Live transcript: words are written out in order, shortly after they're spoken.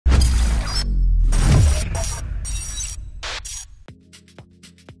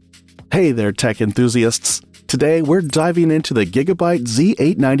Hey there, tech enthusiasts! Today we're diving into the GIGABYTE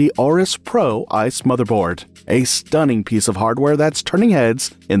Z890 AORUS Pro ICE motherboard, a stunning piece of hardware that's turning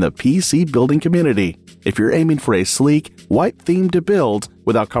heads in the PC building community. If you're aiming for a sleek, white-themed build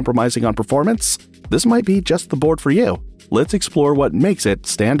without compromising on performance, this might be just the board for you. Let's explore what makes it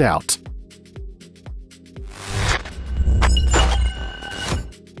stand out.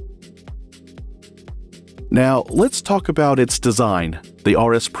 Now, let's talk about its design. The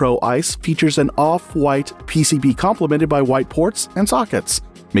AORUS Pro ICE features an off-white PCB complemented by white ports and sockets,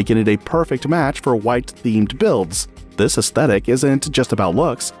 making it a perfect match for white-themed builds. This aesthetic isn't just about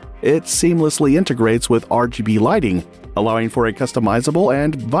looks, it seamlessly integrates with RGB lighting, allowing for a customizable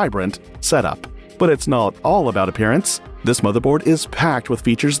and vibrant setup. But it's not all about appearance. This motherboard is packed with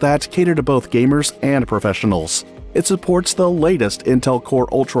features that cater to both gamers and professionals. It supports the latest Intel Core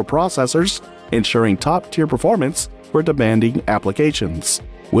Ultra processors, ensuring top-tier performance for demanding applications.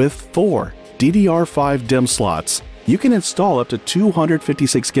 With 4 DDR5 DIMM slots, you can install up to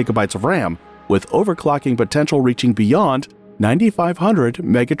 256 GB of RAM, with overclocking potential reaching beyond 9,500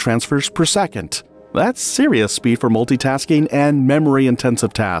 megatransfers per second. That's serious speed for multitasking and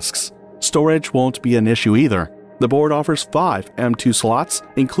memory-intensive tasks. Storage won't be an issue either. The board offers 5 M2 slots,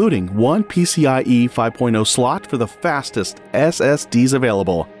 including 1 PCIe 5.0 slot for the fastest SSDs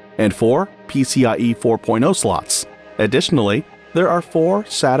available, and 4 PCIe 4.0 slots. Additionally, there are 4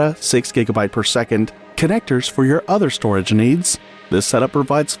 SATA 6 GB per second connectors for your other storage needs. This setup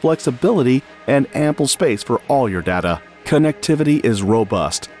provides flexibility and ample space for all your data. Connectivity is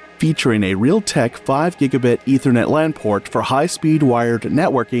robust, featuring a Realtek 5 gigabit Ethernet LAN port for high-speed wired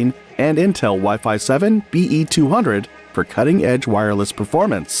networking and Intel Wi-Fi 7 BE200 for cutting-edge wireless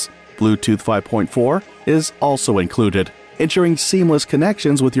performance. Bluetooth 5.4 is also included, ensuring seamless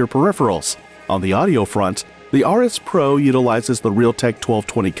connections with your peripherals. On the audio front, the AORUS Pro utilizes the Realtek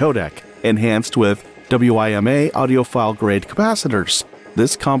 1220 codec, enhanced with WIMA audiophile-grade capacitors.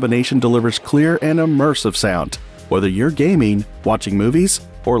 This combination delivers clear and immersive sound, whether you're gaming, watching movies,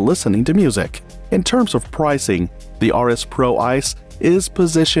 or listening to music. In terms of pricing, the AORUS Pro ICE is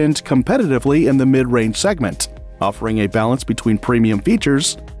positioned competitively in the mid-range segment, offering a balance between premium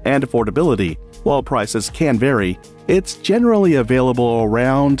features and affordability. While prices can vary, it's generally available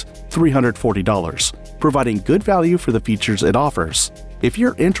around $340, providing good value for the features it offers. If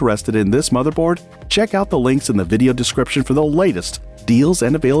you're interested in this motherboard, check out the links in the video description for the latest deals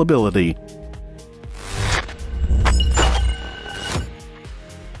and availability.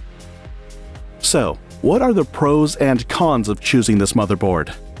 So, what are the pros and cons of choosing this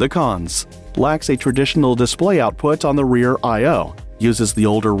motherboard? The cons: lacks a traditional display output on the rear I/O, uses the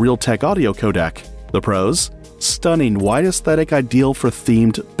older Realtek audio codec. The pros: stunning white aesthetic ideal for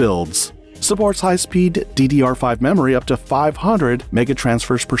themed builds. Supports high-speed DDR5 memory up to 500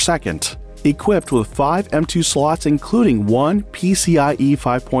 megatransfers per second. Equipped with 5 M2 slots including 1 PCIe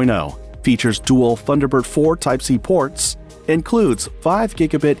 5.0. Features dual Thunderbird 4 Type-C ports. Includes 5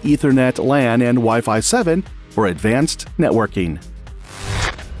 gigabit Ethernet LAN and Wi-Fi 7 for advanced networking.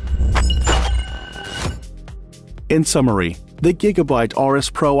 In summary, the GIGABYTE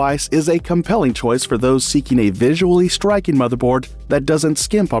AORUS Pro ICE is a compelling choice for those seeking a visually striking motherboard that doesn't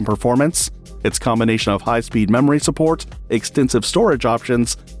skimp on performance. Its combination of high-speed memory support, extensive storage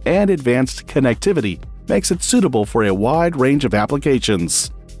options, and advanced connectivity makes it suitable for a wide range of applications.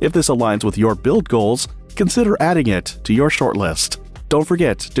 If this aligns with your build goals, consider adding it to your shortlist. Don't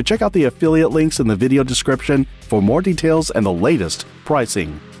forget to check out the affiliate links in the video description for more details and the latest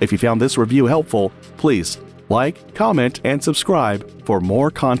pricing. If you found this review helpful, please like, comment, and subscribe for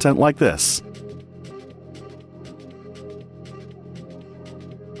more content like this.